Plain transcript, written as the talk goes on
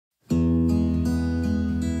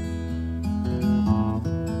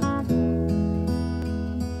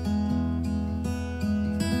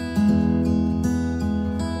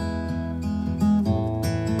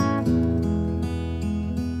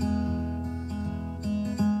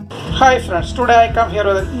Hi friends, today I come here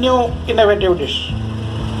with a new innovative dish.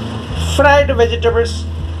 Fried vegetables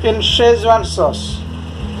in Schezwan sauce.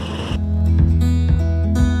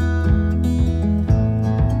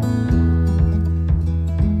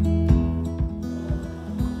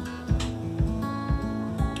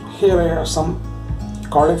 Here I have some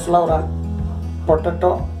cauliflower and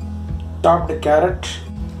potato, chopped carrot,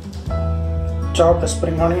 chopped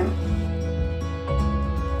spring onion,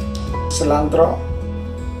 cilantro,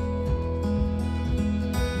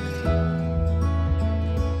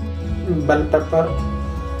 bell pepper,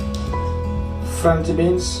 French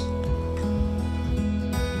beans,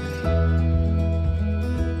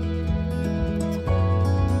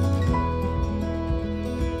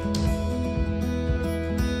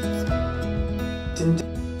 ginger,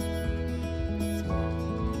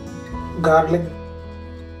 garlic,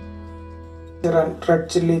 and red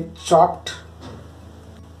chilli chopped,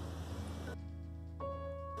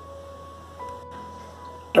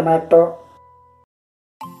 tomato,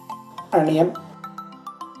 onion,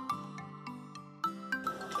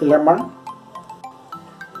 lemon,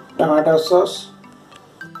 tomato sauce,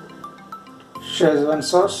 Schezwan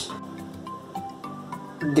sauce,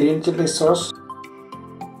 green chilli sauce,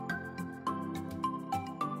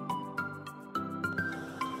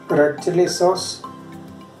 red chilli sauce,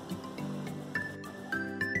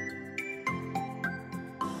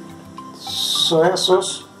 soya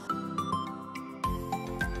sauce,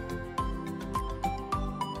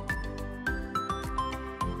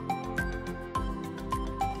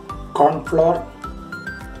 corn flour,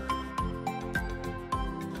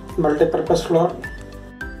 multi-purpose flour,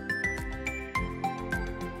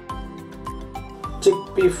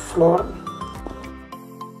 chickpea flour,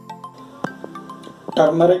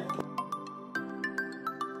 turmeric,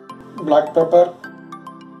 black pepper,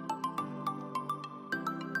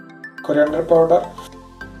 coriander powder,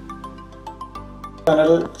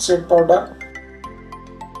 fennel seed powder,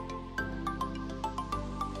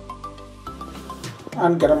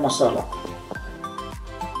 and garam masala.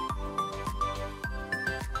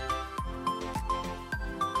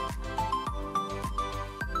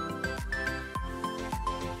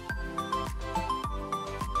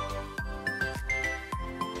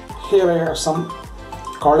 Here I have some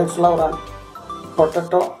cauliflower and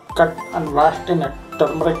potato cut and washed in a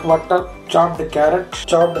turmeric water, chopped carrot,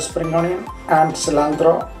 chopped spring onion and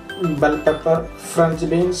cilantro, bell pepper, French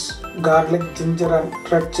beans, garlic, ginger and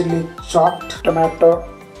red chilli chopped, tomato,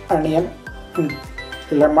 onion,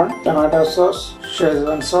 lemon, tomato sauce,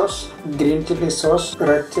 Schezwan sauce, green chilli sauce,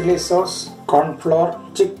 red chilli sauce, corn flour,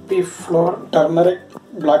 chickpea flour, turmeric,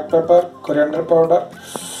 black pepper, coriander powder,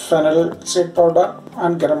 fennel seed powder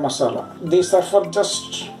and garam masala. These are for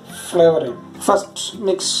just flavoring. First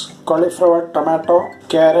mix cauliflower, tomato,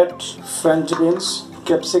 carrot, French beans,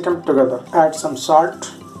 capsicum together. Add some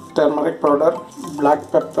salt, turmeric powder,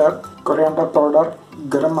 black pepper, coriander powder,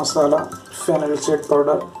 garam masala, fennel seed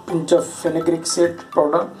powder, pinch of fenugreek seed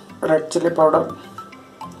powder, red chilli powder.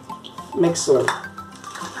 Mix well.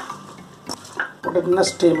 Put it in a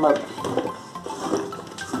steamer.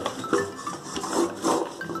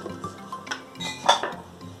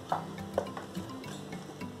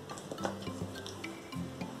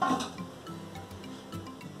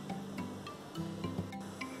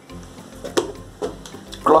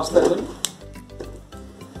 Close the lid.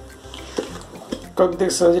 Cook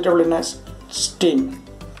this vegetable in a steam.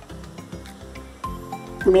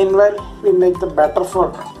 Meanwhile, we make the batter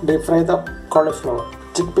for deep fry the cauliflower.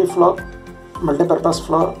 Chickpea flour, multi-purpose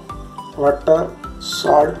flour, water,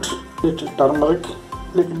 salt, little turmeric,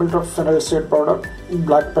 little bit of fennel seed powder,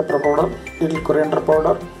 black pepper powder, little coriander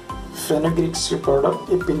powder, fenugreek seed powder,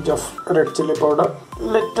 a pinch of red chilli powder,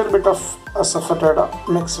 little bit of asafoetida.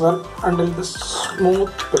 Mix well until this smooth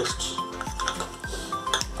paste.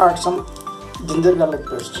 Add some ginger garlic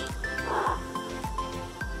paste.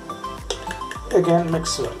 Again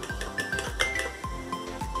mix well.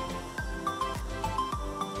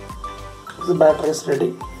 The batter is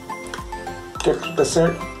ready. Keep it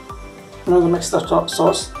aside. Now mix the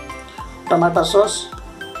sauce. Tomato sauce,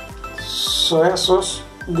 soya sauce,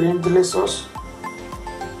 green chilli sauce,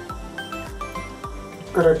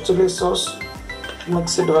 red chilli sauce.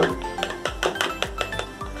 Mix it well.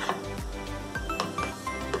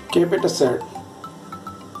 Keep it aside.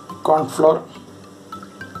 Corn flour,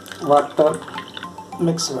 water.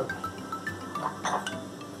 Mix well.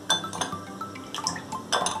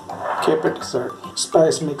 Keep it aside.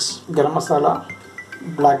 Spice mix: garam masala,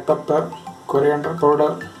 black pepper, coriander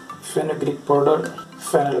powder, fenugreek powder,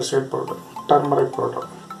 fennel seed powder, turmeric powder.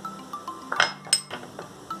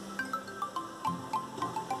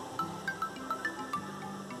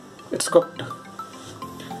 It's cooked.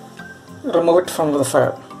 Remove it from the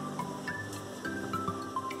fire.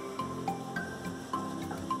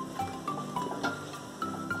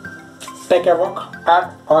 Take a wok,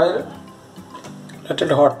 add oil, let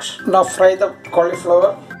it hot. Now fry the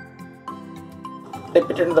cauliflower, dip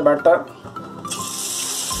it in the batter.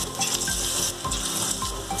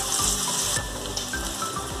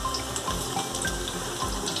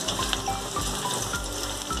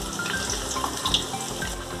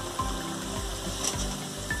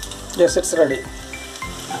 Yes, it's ready.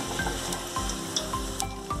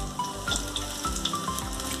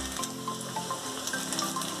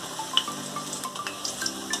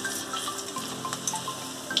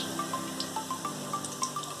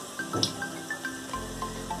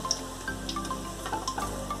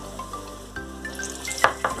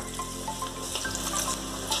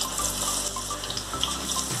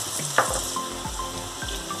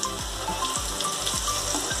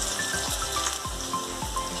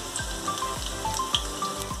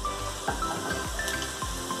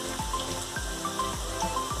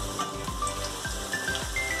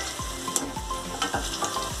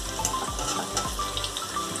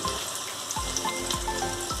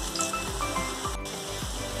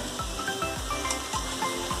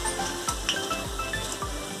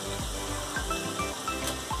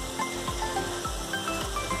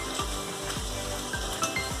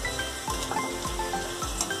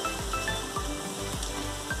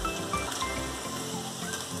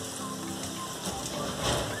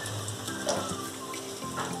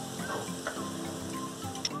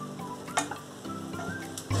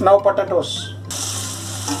 Now potatoes.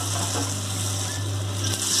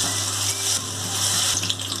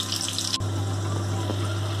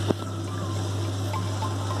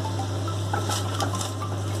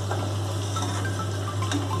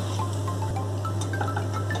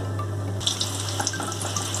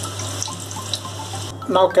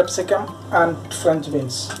 Now capsicum and French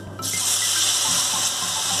beans.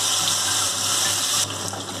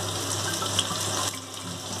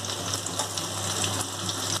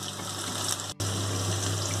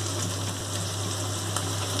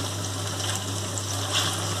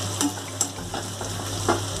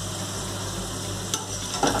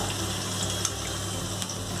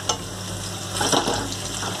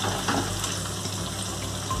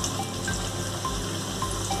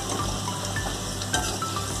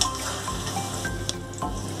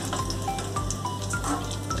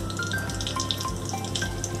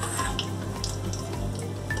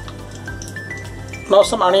 Now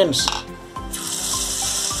some onions.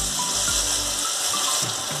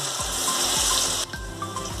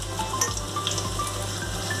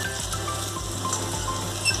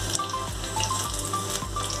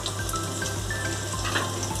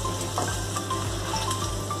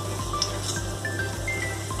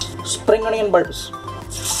 Spring onion bulbs.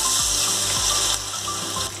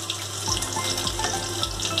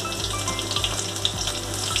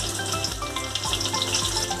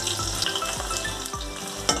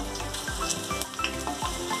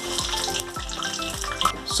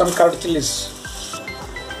 Some curd chilies.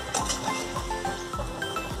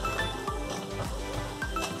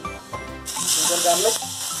 Ginger garlic.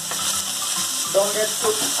 Don't get to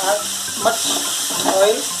add much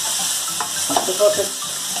oil because it's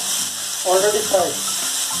already fried.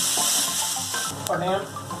 Onion.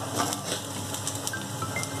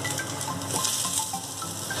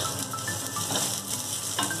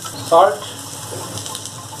 Salt.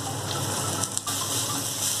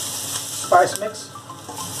 Spice mix.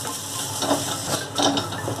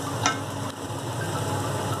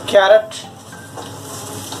 Carrot,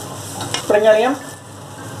 spring onion,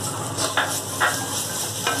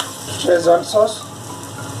 Schezwan sauce,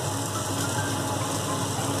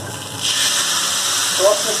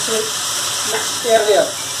 mix earlier,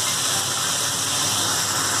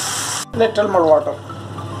 little more water,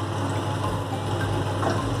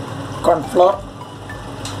 corn flour.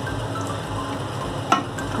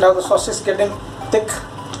 Now the sauce is getting thick.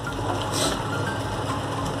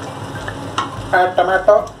 Add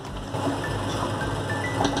tomato.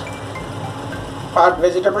 Add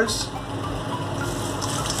vegetables.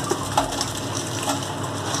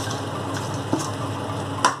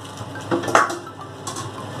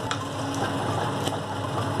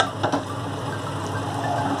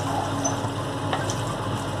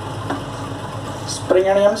 Spring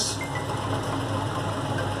onions.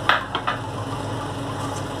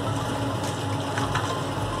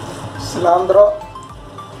 Cilantro.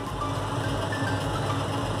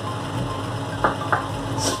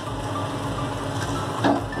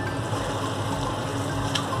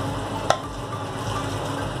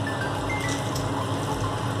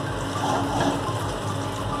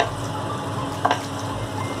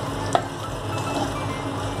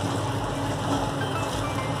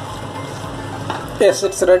 Yes,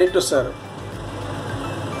 it's ready to serve.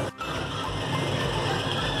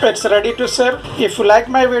 It's ready to serve. If you like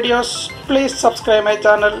my videos, please subscribe my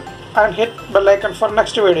channel and hit bell icon for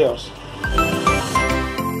next videos.